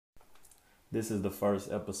This is the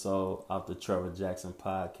first episode of the Trevor Jackson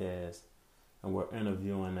podcast, and we're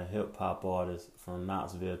interviewing a hip hop artist from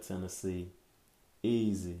Knoxville, Tennessee,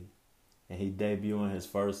 Easy, and he debuting his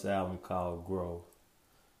first album called Growth.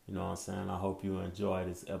 You know what I'm saying? I hope you enjoy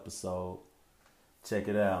this episode. Check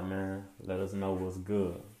it out, man. Let us know what's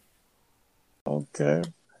good. Okay.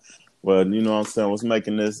 Well, you know what I'm saying? What's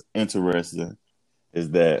making this interesting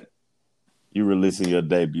is that you releasing your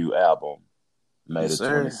debut album May Yes, the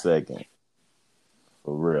sir. 22nd.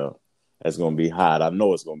 For real. That's going to be hot. I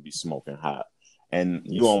know it's going to be smoking hot. And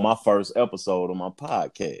you on my first episode of my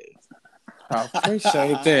podcast. I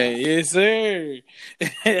appreciate that. Yes, sir.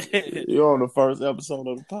 You're on the first episode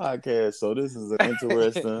of the podcast, so this is an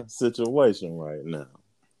interesting situation right now.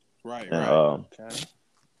 Right. And, Okay.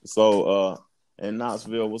 So, in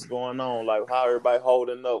Knoxville, what's going on? Like, how everybody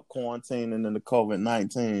holding up, quarantining in the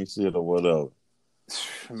COVID-19 shit or whatever?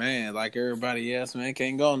 Man, like everybody else, man,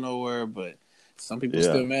 can't go nowhere, but some people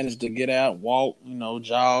still manage to get out, walk,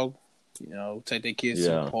 jog, take their kids to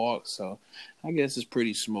the park. So I guess it's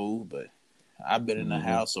pretty smooth, but I've been in the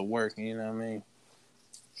house or working, you know what I mean?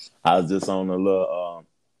 I was just on a little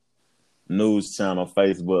news channel,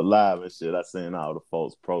 Facebook Live and shit. I seen all the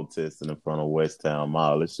folks protesting in front of West Town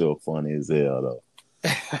Mall. It's sure funny as hell, though.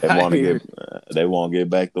 They want to get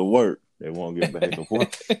back to work. They want to get back to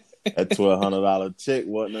work. That $1,200 check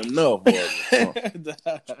wasn't enough, was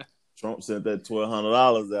it? Trump sent that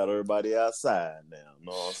 $1,200 out. Everybody outside now. You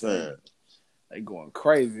know what I'm saying? They going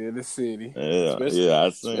crazy in the city. Yeah,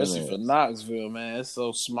 especially for Knoxville, man. It's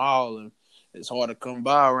so small and it's hard to come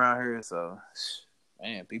by around here. So,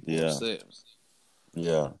 man, people are upset.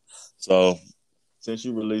 Yeah. So, since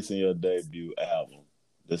you're releasing your debut album,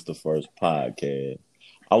 this is the first podcast.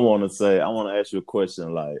 I want to ask you a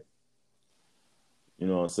question. Like, you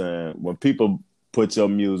know what I'm saying? When people put your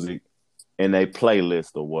music in a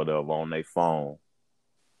playlist or whatever on their phone,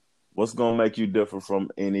 what's gonna make you different from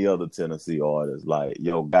any other Tennessee artist, like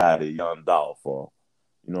Yo Gotti, Young Dolph, or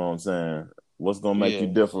you know what I'm saying? What's gonna make you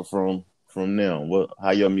different from them?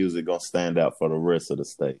 How your music gonna stand out for the rest of the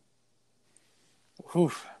state?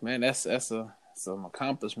 Whew, man, that's some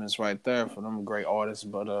accomplishments right there for them great artists.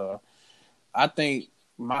 But I think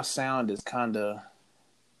my sound is kind of,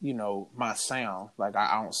 my sound. Like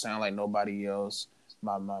I don't sound like nobody else.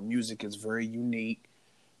 My music is very unique.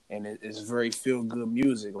 And it's very feel good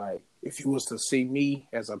music. Like if you was to see me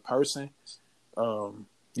as a person,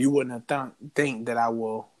 you wouldn't have think that I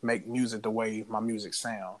will make music the way my music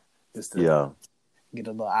sound. Just to get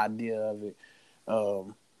a little idea of it.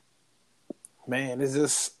 Man, it's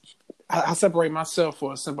just I separate myself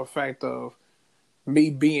for a simple fact of me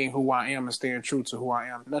being who I am and staying true to who I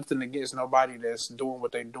am. Nothing against nobody that's doing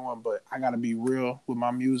what they're doing, but I gotta be real with my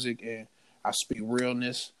music and I speak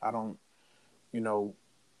realness. I don't,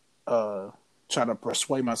 try to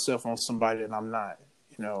persuade myself on somebody that I'm not,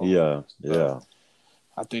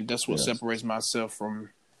 I think that's what separates myself from,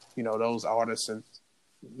 those artists. And,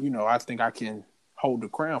 I think I can hold the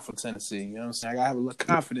crown for Tennessee. You know what I'm saying? I have a little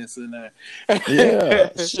confidence in that.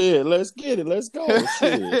 Shit, let's get it. Let's go.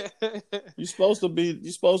 Shit. You're supposed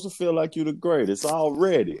to feel like you're the greatest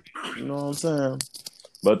already. You know what I'm saying?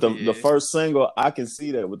 But the first single, I can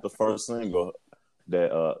see that with the first single,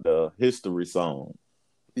 that the History song.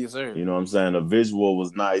 Yes, sir. You know what I'm saying? The visual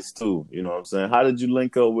was nice too. You know what I'm saying? How did you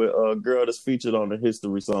link up with a girl that's featured on the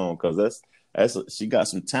History song? Because she got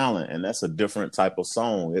some talent, and that's a different type of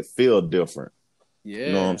song. It feels different. Yeah,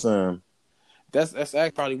 you know what I'm saying? That's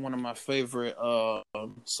actually probably one of my favorite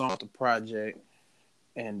songs of the project,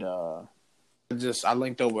 and I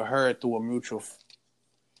linked up with her through a mutual.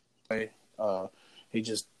 He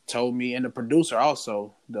just told me, and the producer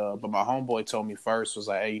also, but my homeboy told me first, was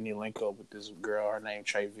like, hey, you need to link up with this girl, her name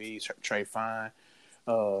Trey Fine.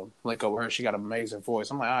 Link up with her, she got an amazing voice.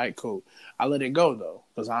 I'm like, all right, cool. I let it go though,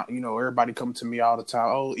 because everybody come to me all the time,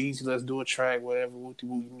 oh, Easy, let's do a track, whatever, you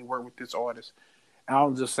need to work with this artist. And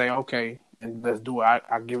I'll just say, okay, and let's do it.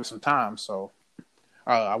 I give it some time. So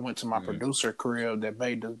I went to my producer crib that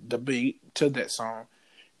made the beat to that song.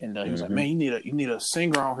 And he was like, man, you need a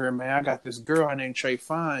singer on here, man. I got this girl named Trey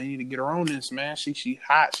Fine. You need to get her on this, man. She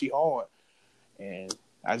hot, she hard. And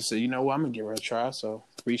I just said, you know what, I'm going to give her a try. So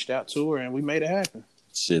reached out to her, and we made it happen.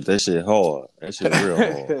 Shit, that shit hard. That shit real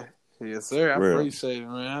hard. Yes, sir. I appreciate it,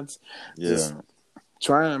 man. Just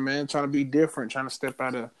trying to be different, trying to step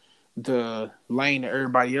out of the lane that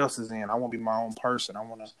everybody else is in. I want to be my own person. I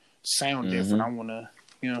want to sound different. I want to,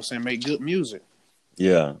 make good music.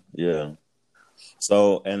 Yeah.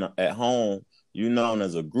 So, and at home, you known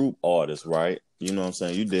as a group artist, right? You know what I'm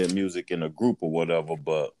saying? You did music in a group or whatever,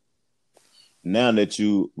 but now that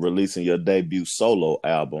you releasing your debut solo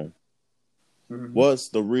album, What's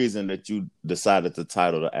the reason that you decided to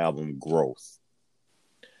title the album Growth?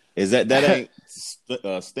 Is that ain't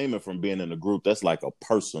stemming from being in a group? That's like a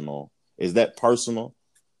personal. Is that personal?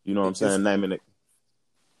 You know what I'm saying? Naming it.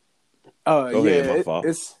 Go ahead, my fault.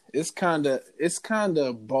 It's kind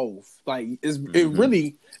of both. Like it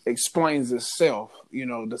really explains itself. You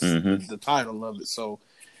know, the title of it. So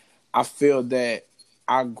I feel that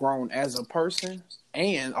I've grown as a person,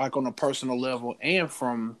 and like on a personal level, and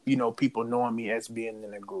from people knowing me as being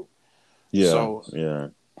in a group. Yeah.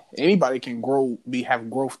 So anybody can have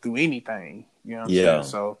growth through anything. You know what I'm saying?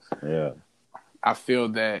 So I feel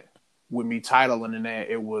that with me titling that,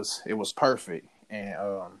 it was perfect, and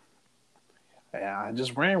I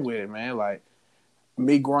just ran with it, man. Like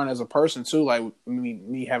me growing as a person too, like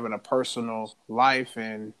me having a personal life,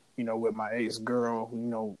 and with my ex girl,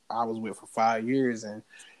 I was with for 5 years, and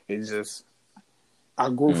it just I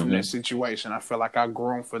grew from that situation. I felt like I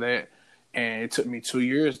grown for that, and it took me 2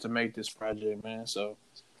 years to make this project, man. So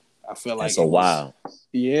I feel like that's a while.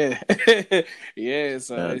 Yeah, yeah.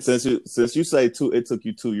 So since you say it took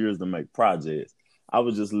you 2 years to make projects, I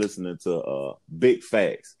was just listening to Big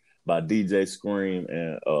Facts by DJ Scream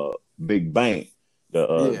and Big Bank, the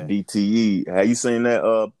DTE. Have you seen that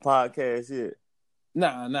podcast yet?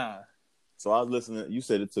 Nah. So I was listening. You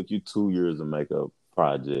said it took you 2 years to make a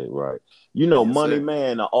project, right? Money sir.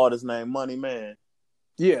 Man, the artist named Money Man.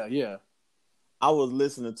 Yeah. I was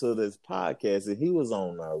listening to this podcast and he was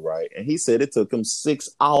on there, right? And he said it took him 6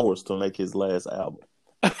 hours to make his last album.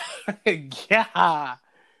 Yeah.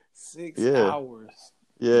 6 hours.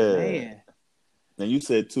 Yeah. Man. And you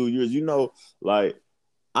said 2 years. Like,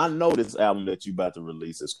 I know this album that you about to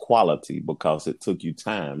release is quality because it took you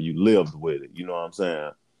time. You lived with it. You know what I'm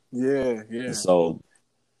saying? Yeah. And so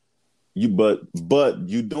but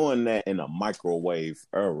you doing that in a microwave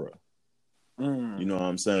era. You know what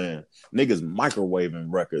I'm saying? Niggas microwaving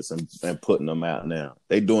records and putting them out now.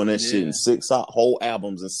 They doing that shit in whole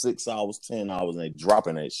albums in 6 hours, 10 hours, and they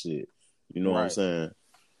dropping that shit. You know what I'm saying?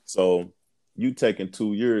 So you taking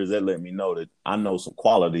 2 years, that let me know that I know some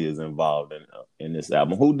quality is involved in this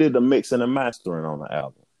album. Who did the mixing and mastering on the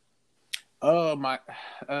album?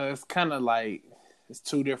 It's kind of like it's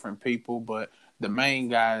two different people, but the main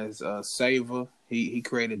guy is Saver. He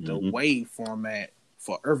created the wave format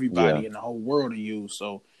for everybody in the whole world to use.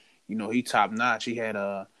 So, he top notch. He had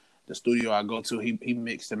the studio I go to. He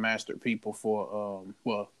mixed and mastered people for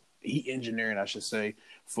he engineered, I should say,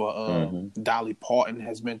 for Dolly Parton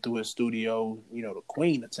has been through his studio. The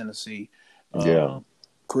Queen of Tennessee.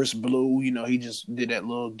 Chris Blue. He just did that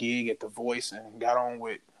little gig at The Voice and got on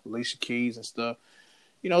with Alicia Keys and stuff.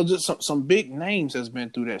 Just some big names has been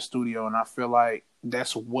through that studio, and I feel like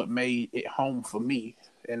that's what made it home for me.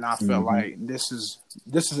 And I felt like this is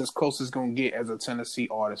as close as it's gonna get as a Tennessee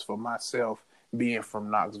artist for myself, being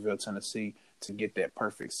from Knoxville, Tennessee, to get that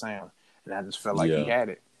perfect sound. And I just felt like he had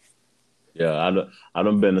it. Yeah, I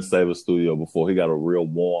done been to Saber Studio before. He got a real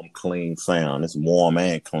warm, clean sound. It's warm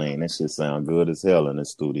and clean. That shit sound good as hell in the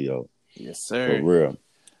studio. Yes, sir. For real.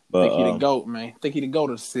 But, think he the GOAT, man. Think he the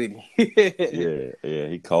GOAT of the city. yeah,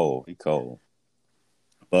 he cold.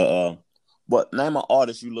 But what name an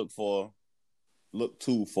artist you look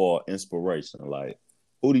to for inspiration? Like,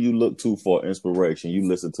 who do you look to for inspiration? You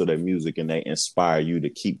listen to their music and they inspire you to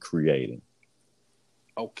keep creating.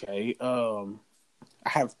 Okay. I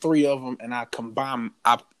have 3 of them, and I combine.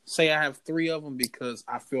 I say I have 3 of them because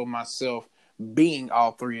I feel myself being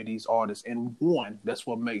all 3 of these artists in one. That's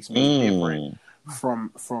what makes me different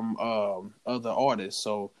from other artists.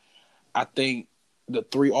 So I think the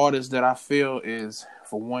 3 artists that I feel is,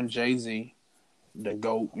 for one, Jay-Z, the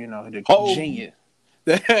GOAT, the genius,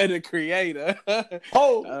 the creator.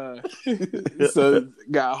 So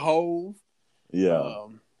got Hove,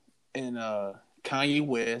 and Kanye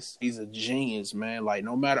West. He's a genius, man. Like,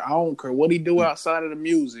 no matter, I don't care what he do outside of the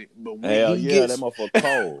music, but when he gets, that motherfucker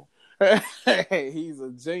cold. He's a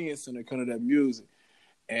genius when it comes to that music.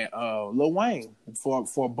 And Lil Wayne,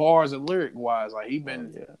 for bars and lyric wise, like he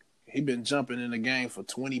been jumping in the game for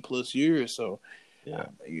 20 plus years. So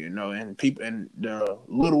and people and the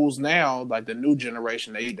littles now, like the new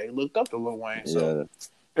generation, they looked up to Lil Wayne. So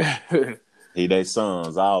he they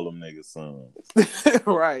sons, all them niggas sons.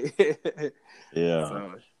 Right. Yeah.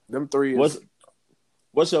 So, them 3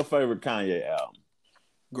 What's your favorite Kanye album?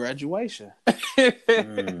 Graduation.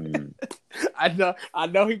 I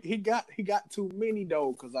know he got too many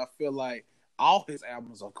though, because I feel like all his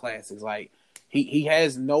albums are classics. Like he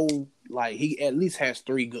has no, like, he at least has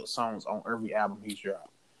 3 good songs on every album he's dropped.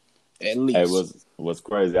 At least. Hey, what's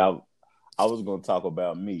crazy? I was gonna talk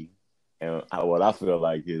about Me and what I feel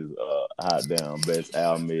like his hot damn best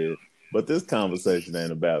album is. But this conversation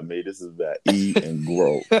ain't about me. This is about eat and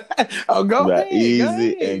grow. Oh, go About ahead.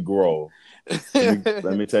 easy Go and grow.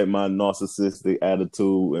 Let me take my narcissistic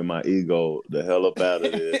attitude and my ego the hell up out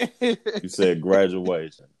of this. You said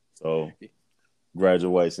graduation. So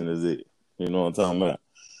graduation is it. You know what I'm talking about?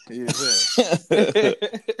 Yes,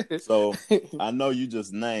 So I know you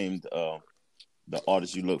just named the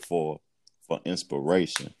artist you look for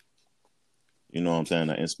inspiration. You know what I'm saying?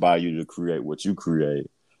 To inspire you to create what you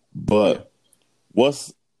create. But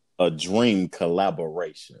what's a dream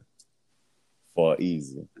collaboration for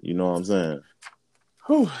Easy? You know what I'm saying?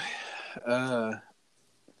 Whew.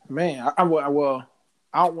 Man, I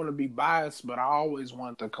don't want to be biased, but I always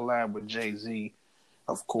wanted to collab with Jay-Z,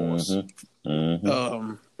 of course. Mm-hmm.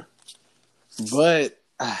 Mm-hmm. But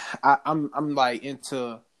I'm like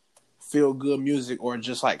into feel good music, or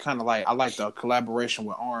just like kind of like I like the collaboration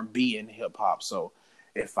with R&B and hip hop. So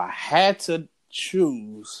if I had to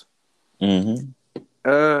choose, it's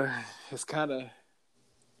kind of,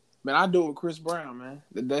 man, I do it with Chris Brown, man.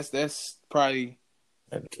 That's probably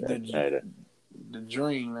the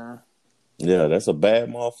dream, man. Yeah, that's a bad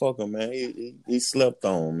motherfucker, man. He slept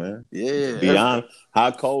on, man. Yeah, Beyond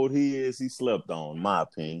how cold he is, he slept on, in my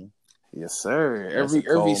opinion. Yes, sir. That's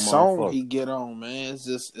Every song he get on, man,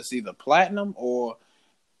 it's either platinum or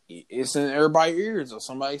it's in everybody's ears or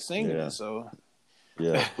somebody singing it. So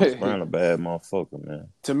yeah, Chris Brown a bad motherfucker, man.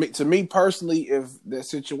 To me personally, if that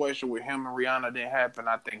situation with him and Rihanna didn't happen,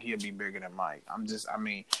 I think he'd be bigger than Mike.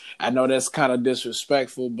 I know that's kind of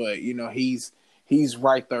disrespectful, but you know he's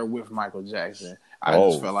right there with Michael Jackson. I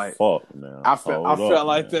just felt like I felt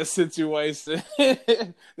like that situation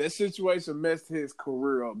messed his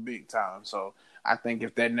career up big time. So I think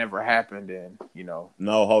if that never happened, then you know.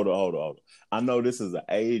 No, hold on. I know this is an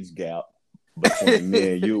age gap between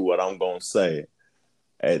me and you. What I'm gonna say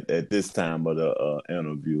at this time of the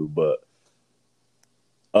interview, but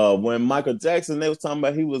when Michael Jackson, they was talking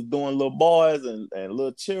about he was doing little boys and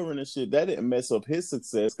little children and shit, that didn't mess up his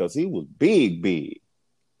success because he was big.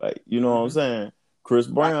 Like, you know what I'm saying? Chris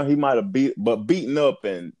Brown, he might have beating up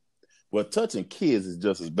and touching kids is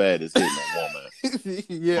just as bad as hitting a woman. Yeah.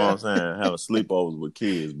 You know what I'm saying? Having sleepovers with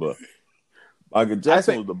kids, but Michael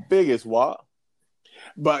Jackson was the biggest what?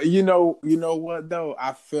 But you know what though?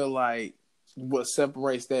 I feel like what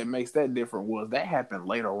separates that, makes that different, was that happened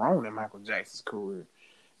later on in Michael Jackson's career.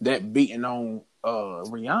 That beating on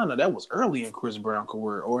Rihanna, that was early in Chris Brown's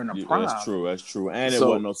career or in the prime. That's true. And it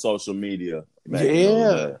wasn't no social media.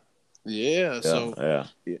 Yeah. So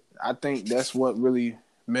I think that's what really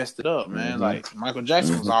messed it up, man. Mm-hmm. Like Michael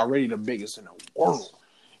Jackson was already the biggest in the world,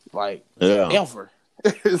 like ever.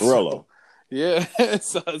 Thriller.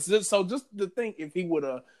 So just to think, if he would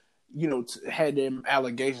have, had them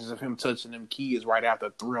allegations of him touching them kids right after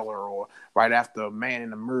Thriller or right after Man in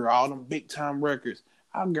the Mirror, all them big time records,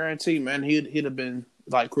 I guarantee, man, he'd have been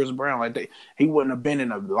like Chris Brown. Like he wouldn't have been in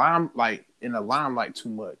the limelight too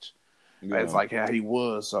much. That's like how he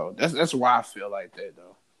was. So that's why I feel like that,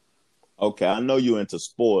 though. Okay, I know you into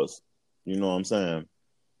sports. You know what I'm saying?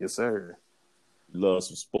 Yes, sir. You love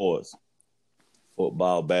some sports.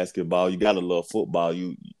 Football, basketball. You gotta love football.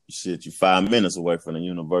 You 5 minutes away from the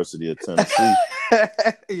University of Tennessee.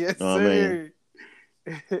 Yes, you know sir. What I mean?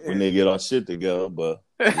 We need to get our shit together, but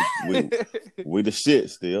we the shit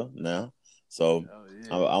still now. So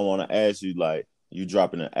I want to ask you, like, you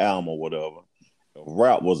dropping an album or whatever. If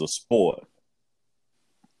rap was a sport,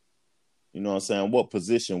 you know what I'm saying? What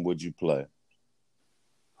position would you play?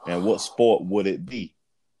 And what sport would it be?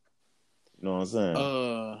 You know what I'm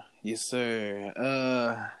saying? Yes, sir.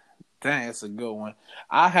 Dang, that's a good one.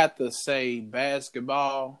 I have to say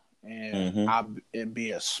basketball, and it'd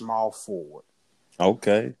be a small forward.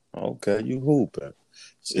 Okay, you hooping.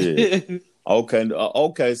 Shit.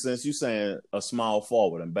 Okay. Since you saying a small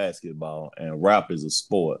forward in basketball and rap is a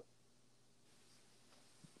sport,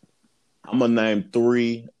 I'm gonna name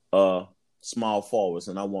 3 small forwards,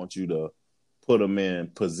 and I want you to put them in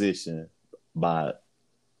position by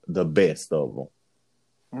the best of them.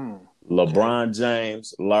 LeBron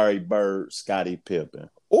James, Larry Bird, Scottie Pippen.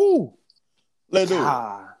 Ooh, let's do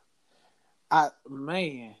it.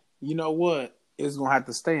 Man, you know what? It's gonna have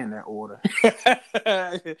to stay in that order.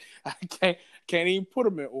 I can't even put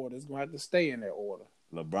them in order. It's gonna have to stay in that order.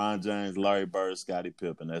 LeBron James, Larry Bird, Scottie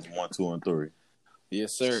Pippen. That's 1, 2, and 3.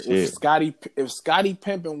 Yes, sir. Shit. If Scottie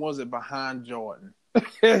Pippen wasn't behind Jordan,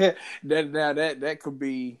 that could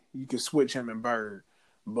be, you could switch him and Bird.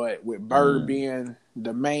 But with Bird being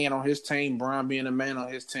the man on his team, Bron being the man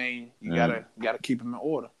on his team, you gotta keep him in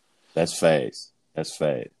order. That's facts.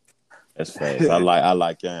 That's facts. I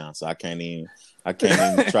like your answer. I can't even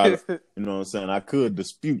try to, you know what I'm saying? I could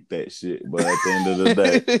dispute that shit, but at the end of the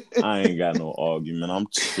day, I ain't got no argument. I'm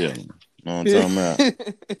chilling. You know what I'm talking about?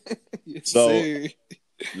 Yes, So sir.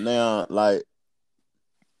 now, like,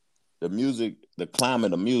 the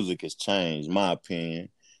climate of music has changed, my opinion.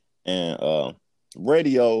 And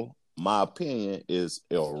radio, my opinion, is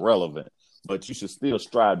irrelevant. But you should still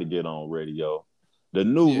strive to get on radio. The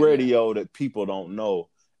new Yeah. radio that people don't know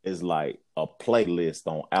is like a playlist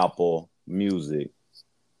on Apple Music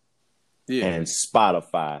Yeah. and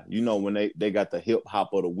Spotify. You know, when they got the hip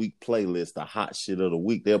hop of the week playlist, the hot shit of the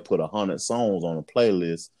week, they'll put 100 songs on a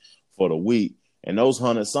playlist for the week. And those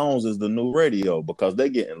 100 songs is the new radio because they're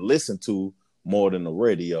getting listened to more than the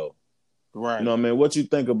radio. Right. You know what I mean? What you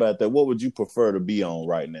think about that? What would you prefer to be on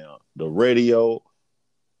right now? The radio,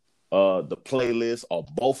 the playlist, or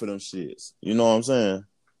both of them shits? You know what I'm saying?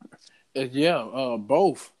 Yeah,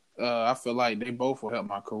 both. I feel like they both will help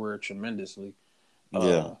my career tremendously.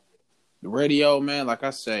 Yeah. The radio, man, like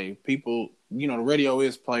I say, people, the radio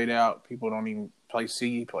is played out. People don't even play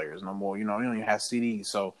CD players no more. You don't even have CDs.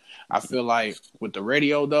 So I feel like with the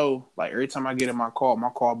radio, though, like every time I get in my car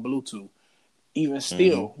Bluetooth. Even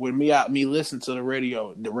still, with me listen to the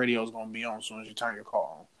radio is gonna be on as soon as you turn your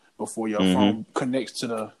car on before your phone connects to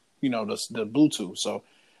the the Bluetooth. So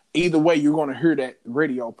either way, you're gonna hear that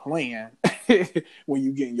radio playing when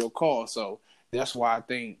you get in your car. So that's why I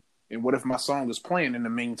think. And what if my song is playing in the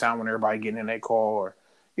meantime when everybody getting in their car,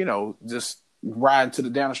 or just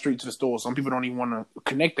riding down the street to the store? Some people don't even want to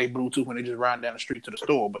connect their Bluetooth when they just riding down the street to the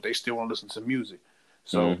store, but they still want to listen to music.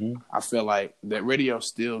 So I feel like that radio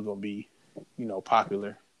still gonna be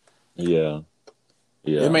popular. Yeah.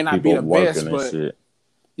 It may not people be the best, but shit.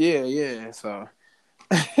 yeah. So,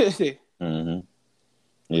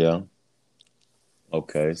 yeah.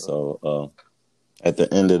 Okay, so at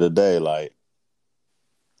the end of the day, like,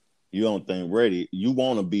 you don't think you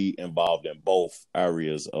want to be involved in both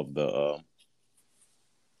areas of the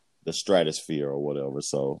stratosphere or whatever.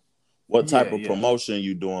 So, what type of promotion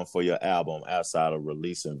you doing for your album outside of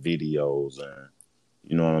releasing videos and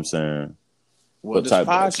you know what I'm saying? Well, this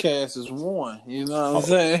podcast is one. You know what I'm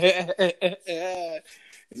saying?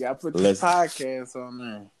 You gotta put this podcast on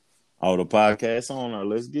there. Oh, the podcast on there.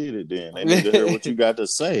 Let's get it then. They need to hear what you got to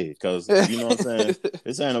say because, you know what I'm saying?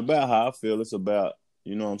 This ain't about how I feel. It's about,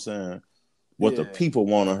 you know what I'm saying, what the people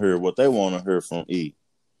want to hear, what they want to hear from E.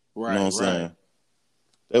 Right, you know what I'm saying?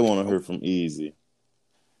 They want to hear from Easy.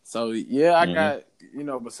 So, yeah, I got,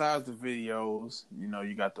 besides the videos,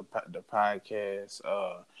 you got the podcast.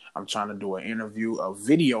 I'm trying to do a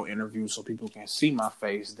video interview so people can see my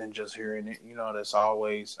face than just hearing it. That's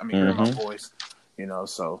always, hearing my voice,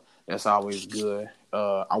 so that's always good.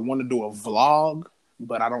 I want to do a vlog,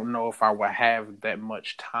 but I don't know if I would have that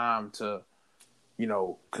much time to,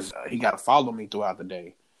 because he got to follow me throughout the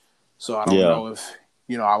day. So I don't know if,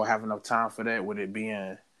 I would have enough time for that with it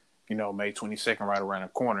being, May 22nd right around the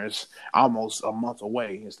corner. It's almost a month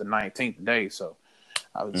away. It's the 19th day. So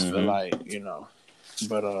I would just feel like,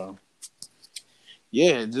 but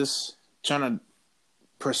just trying to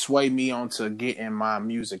persuade me onto getting my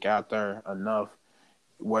music out there enough,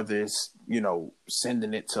 whether it's,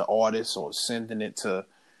 sending it to artists or sending it to,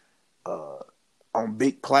 on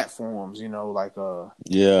big platforms, like,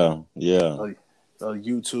 YouTube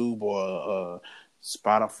or,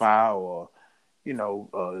 Spotify or,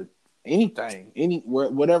 anything,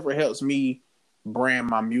 whatever helps me brand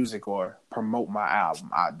my music or promote my album,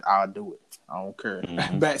 I'll do it. I don't care.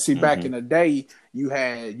 Back in the day, you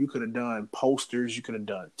could have done posters, you could have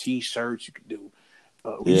done T-shirts, you could do.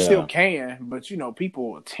 You still can, but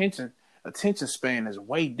people attention span is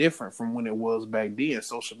way different from when it was back then.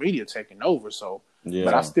 Social media taking over, so.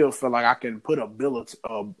 But I still feel like I can put a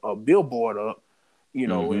billboard up,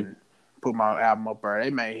 and put my album up there. They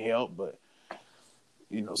may help, but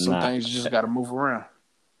some things you just got to move around.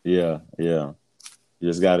 Yeah. You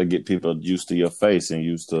just got to get people used to your face and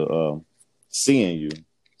used to seeing you.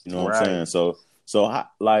 You know what I'm saying? So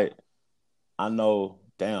like, I know.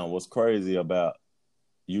 Damn, what's crazy about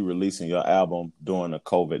you releasing your album during the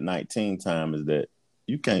COVID-19 time is that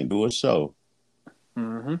you can't do a show.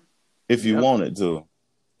 If you wanted to.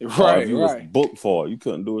 Or if you was booked for it, you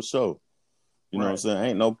couldn't do a show. You know what I'm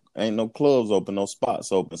saying? Ain't no clubs open, no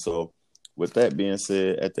spots open. So with that being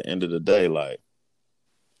said, at the end of the day, like,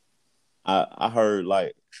 I heard,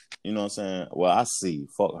 like, you know what I'm saying? Well, I see,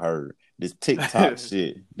 heard. This TikTok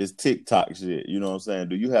shit, you know what I'm saying?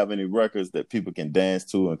 Do you have any records that people can dance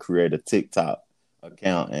to and create a TikTok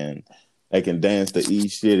account and they can dance to E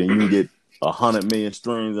shit and you can get 100 million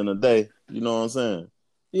streams in a day? You know what I'm saying?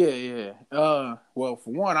 Yeah. Well,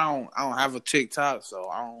 for one, I don't have a TikTok, so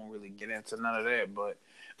I don't really get into none of that. But,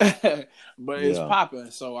 but it's Yeah.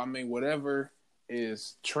 popping. So I mean, whatever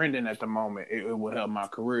is trending at the moment, it will help my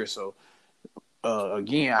career. So,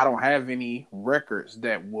 again, I don't have any records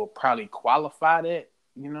that will probably qualify that.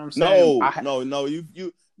 You know what I'm saying? No.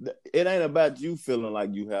 You. It ain't about you feeling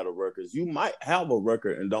like you had a record. You might have a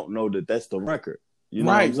record and don't know that that's the record. You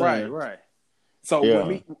know what I'm saying? Right. So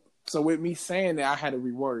Yeah. with me saying that, I had to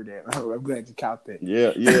reword that. I'm glad you caught that.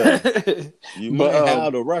 Yeah. You But might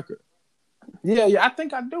have the record. yeah, I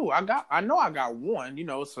think I do. I know I got one. You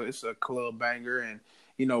know, so it's a club banger, and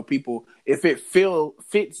you know, people if it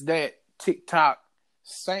fits that TikTok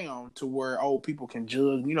sound to where people can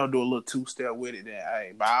judge, you know, do a little 2-step with it. Then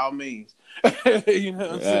hey, by all means, you know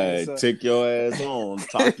what I'm saying. Hey, So, tick your ass on,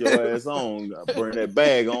 talk your ass on, bring that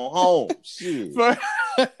bag on home. Shit, for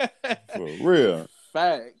real.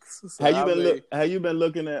 Facts. So Have you been Have you been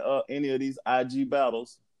looking at any of these IG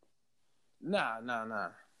battles? Nah.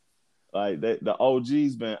 Like the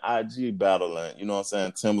OG's been IG battling. You know what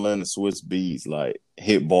I'm saying? Timbaland and Swiss Beats, like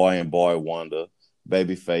Hit Boy and Boy Wonder,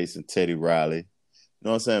 Babyface and Teddy Riley. You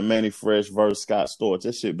know what I'm saying? Manny Fresh versus Scott Storch.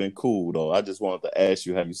 That shit been cool though. I just wanted to ask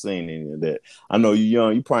you, have you seen any of that? I know you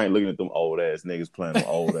young. You probably ain't looking at them old ass niggas playing them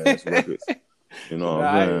old ass records. You know what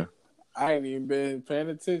I'm saying? I ain't even been paying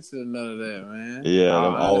attention to none of that, man. Yeah,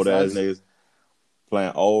 them old Honestly, ass niggas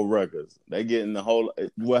playing old records. They getting the whole.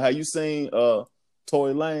 Well, have you seen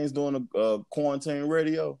Tory Lanez doing a quarantine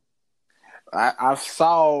radio? I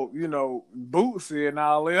saw, you know, Bootsy and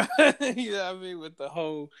all that. You know what I mean? With the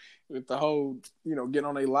whole, you know, getting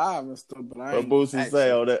on a live and stuff. But I What ain't Boosie actually.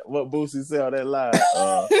 say on that? What Boosie say on that live?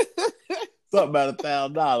 Something about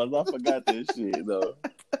 $1,000. I forgot that shit though.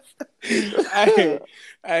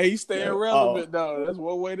 hey, he's staying relevant though. That's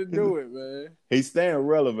one way to do it, man. He's staying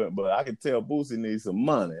relevant, but I can tell Boosie needs some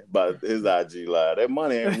money by his IG live. That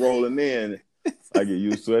money ain't rolling in. I get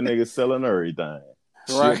used to that nigga selling everything.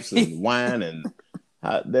 Right. Chips and wine and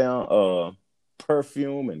hot down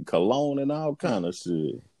perfume and cologne and all kind of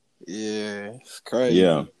shit. Yeah, it's crazy.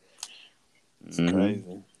 Yeah. It's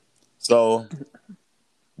crazy. So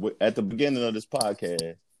at the beginning of this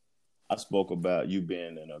podcast, I spoke about you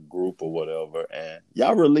being in a group or whatever, and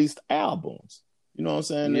y'all released albums. You know what I'm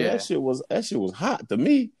saying? Yeah. That shit was hot to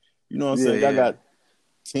me. You know what I'm saying? Y'all got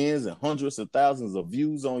tens and hundreds of thousands of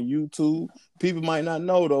views on YouTube. People might not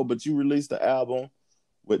know though, but you released the album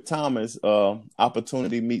with Thomas,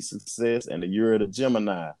 Opportunity Meets Success, and the Year of the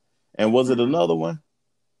Gemini. And was it another one?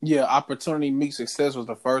 Yeah, Opportunity Meets Success was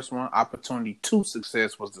the first one. Opportunity to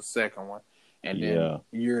Success was the second one. And then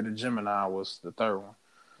Year of the Gemini was the third one.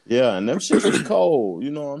 Yeah, and them shits was cold.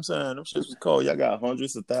 You know what I'm saying? Them shits was cold. Y'all got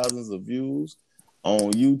hundreds of thousands of views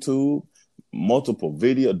on YouTube, multiple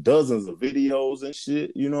dozens of videos and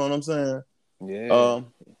shit. You know what I'm saying? Yeah.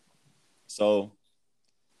 So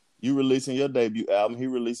you releasing your debut album, he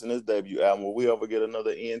releasing his debut album. Will we ever get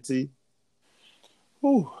another ENT?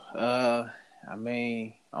 Whew. I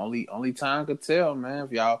mean, only time could tell, man.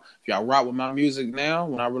 If y'all rock with my music now,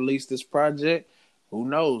 when I release this project, who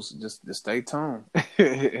knows? Just stay tuned.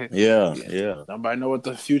 Yeah. Nobody know what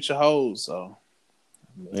the future holds, so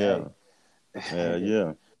yeah.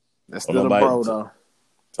 That's still a bro though.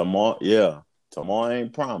 Tomorrow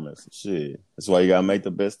ain't promised. Shit. That's why you gotta make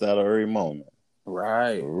the best out of every moment.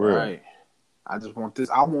 Right. I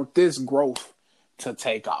want this growth to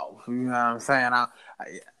take off. You know what I'm saying?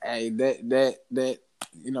 That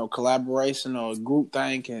you know, collaboration or group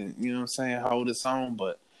thing can, you know what I'm saying, hold its own,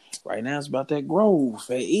 but right now it's about that growth,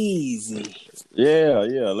 that easy. Yeah.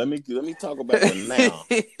 Let me talk about that now.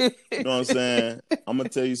 You know what I'm saying? I'm gonna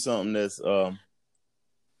tell you something that's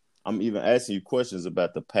I'm even asking you questions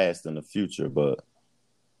about the past and the future, but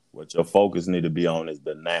what your focus need to be on is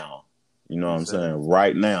the now. You know what I'm saying?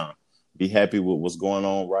 Right now. Be happy with what's going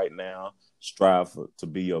on right now. Strive to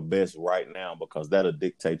be your best right now, because that'll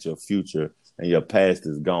dictate your future, and your past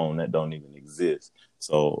is gone. That don't even exist.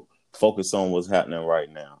 So focus on what's happening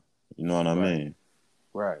right now. You know what I mean?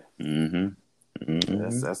 Right. Mm-hmm.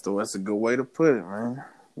 That's a good way to put it, man.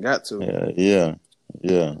 Got to. Yeah.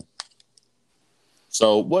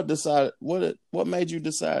 So what made you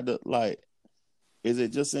decide to, like, is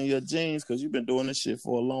it just in your genes? Because you've been doing this shit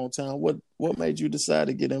for a long time. What made you decide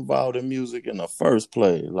to get involved in music in the first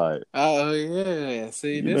place? Like, oh yeah,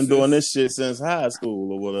 see, you've been doing this shit since high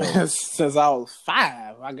school or whatever. Since I was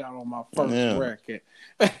 5, I got on my first record.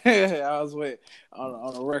 I was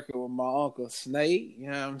on a record with my uncle Snake.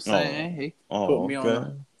 You know what I'm saying? He put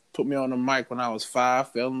me on the mic when I was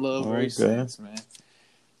 5. Fell in love ever since, man.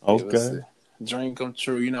 It was a dream come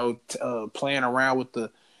true. You know, playing around with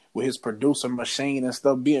the with his producer machine and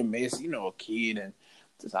stuff being messy, a kid and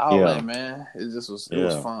just all that, man. It just was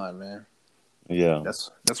fun, man. Yeah.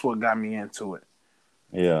 That's what got me into it.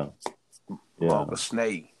 Yeah. Vulgar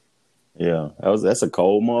Snake. Yeah, that's a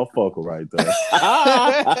cold motherfucker right there. You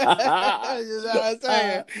know what I'm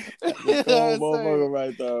saying? Cold motherfucker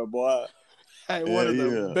right there, boy. Hey, one of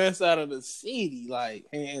the best out of the city, like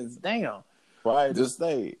hands down. Right, the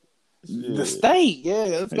state. The state, yeah.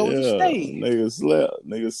 Let's go with the state.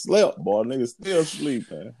 Niggas slept, boy. Niggas still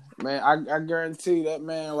sleeping. Man, I guarantee that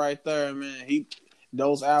man right there, man.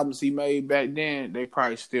 Those albums he made back then, they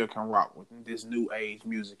probably still can rock with this new age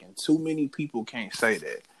music, and too many people can't say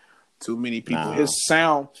that. Too many people. Nah. His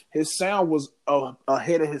sound was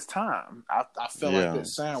ahead of his time. I felt like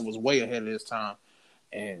his sound was way ahead of his time,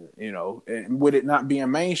 and and with it not being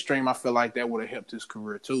mainstream, I feel like that would have helped his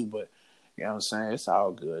career too. But you know what I'm saying, it's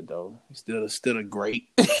all good though. He's still a great.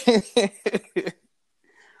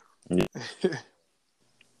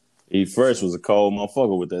 E Fresh was a cold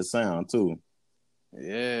motherfucker with that sound too.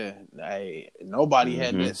 Yeah, nobody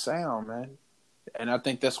had that sound, man. And I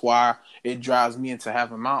think that's why it drives me into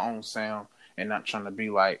having my own sound and not trying to be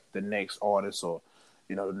like the next artist or,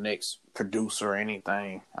 the next producer or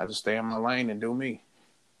anything. I just stay in my lane and do me.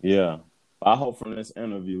 Yeah. I hope from this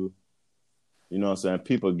interview,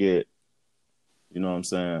 people get,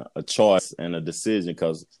 a choice and a decision,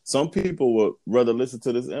 because some people would rather listen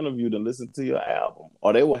to this interview than listen to your album,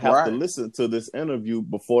 or they will have to listen to this interview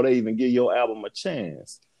before they even give your album a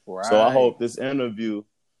chance. Right. So I hope this interview,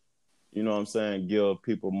 give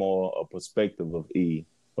people more a perspective of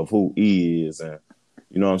who E is,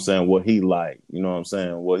 and what he like,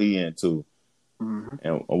 what he into,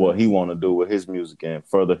 and what he want to do with his music and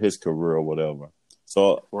further his career or whatever.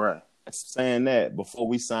 So saying that, before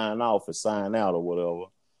we sign off or sign out or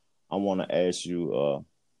whatever, I want to ask you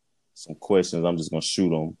some questions. I'm just gonna shoot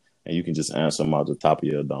them, and you can just answer them out the top of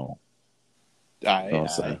your dome. I'm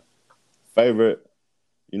saying? Favorite,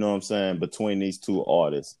 between these two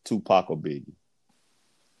artists, Tupac or Biggie?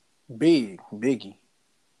 Biggie.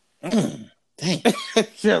 Dang.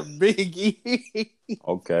 Yeah, Biggie.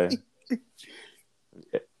 Okay.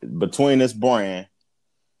 Between this brand,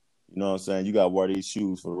 you got to wear these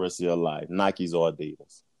shoes for the rest of your life. Nikes or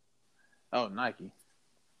Adidas? Oh, Nike.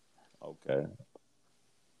 Okay.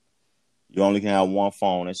 You only can have one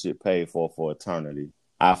phone. That shit paid for eternity.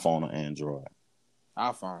 iPhone or Android?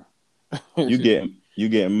 iPhone. You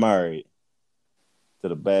getting married to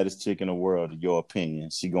the baddest chick in the world, in your opinion.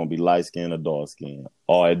 She gonna be light skinned or dark skinned,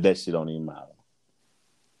 or that shit don't even matter.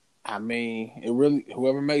 I mean, it really,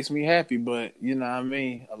 whoever makes me happy, but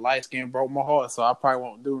a light skin broke my heart, so I probably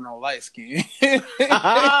won't do no light skin.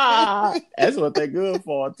 That's what they good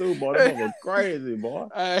for too, boy. That was crazy, boy.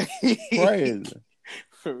 Crazy.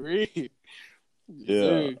 For real.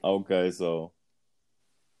 Yeah. Okay, so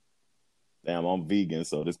damn, I'm vegan,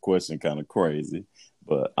 so this question kind of crazy,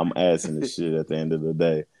 but I'm asking this shit at the end of the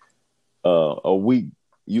day. A week,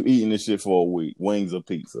 you eating this shit for a week? Wings or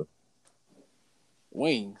pizza?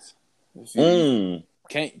 Wings.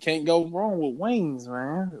 Can't go wrong with wings,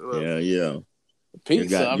 man. Yeah.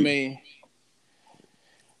 Pizza.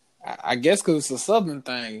 I guess because it's a Southern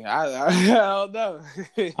thing. I don't know.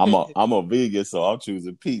 I'm a vegan, so I'm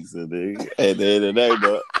choosing pizza, nigga. At the end of the day,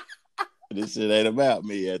 but this shit ain't about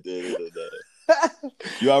me. At the end of the day,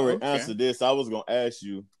 you already answered this. I was gonna ask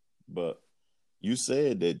you, but you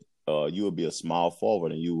said that you would be a small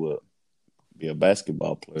forward and you would be a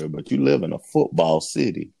basketball player, but you live in a football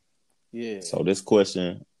city. Yeah. So this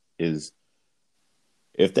question is,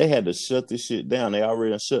 if they had to shut this shit down, they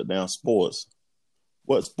already shut down sports.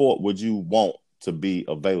 What sport would you want to be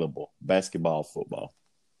available? Basketball, football?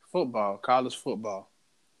 Football, college football.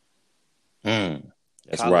 That's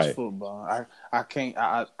college right. Football. I can't.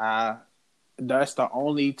 I that's the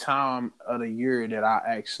only time of the year that I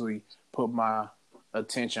actually put my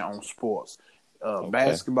attention on sports.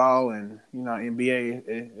 Basketball and NBA,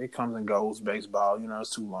 it comes and goes. Baseball, it's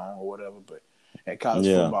too long or whatever. But at college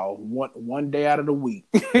football, one day out of the week.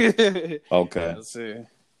 Okay. That's it.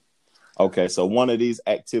 Okay, so one of these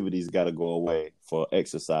activities got to go away for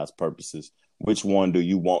exercise purposes. Which one do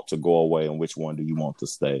you want to go away, and which one do you want to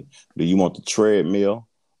stay? Do you want the treadmill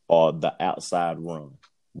or the outside run?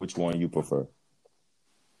 Which one you prefer?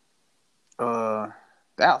 The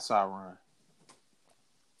outside run.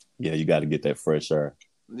 Yeah, you got to get that fresh air.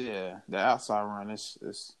 Yeah, the outside run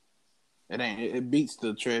it beats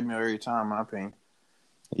the treadmill every time, in my opinion.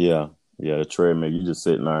 Yeah, the treadmill, you just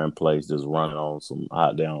sitting there in place, just running on some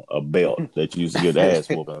a belt that you used to get ass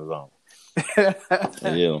whoopings on.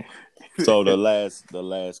 Yeah. So the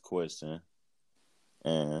last question,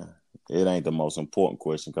 and it ain't the most important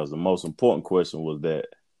question because the most important question was that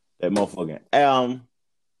motherfucking album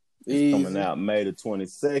is coming out May the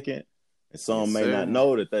 22nd. And some may not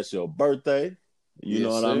know that that's your birthday. You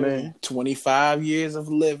know what I mean? 25 years of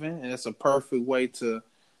living, and it's a perfect way to,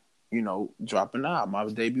 drop an album, my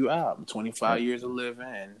debut album. 25 years of living,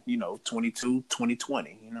 and,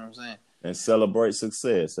 2020. You know what I'm saying? And celebrate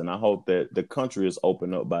success. And I hope that the country is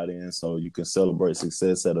open up by then so you can celebrate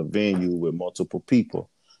success at a venue with multiple people.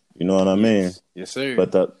 You know what I mean? Yes, sir.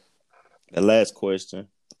 But the last question,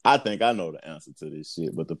 I think I know the answer to this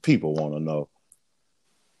shit, but the people want to know.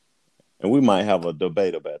 And we might have a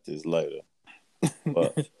debate about this later.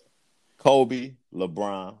 But Kobe,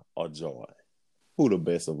 LeBron, or Jordan? Who the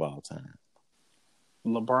best of all time?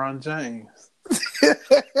 LeBron James.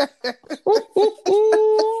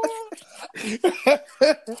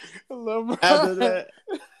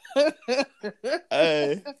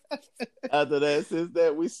 After that, since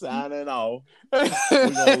that we signing off, we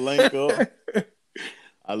gonna link up.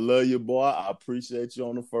 I love you, boy. I appreciate you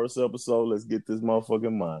on the first episode. Let's get this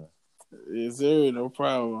motherfucking money. Yes, sir. No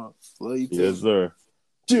problem. Love you too. Yes, sir.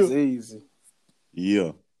 It's easy.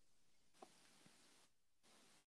 Yeah.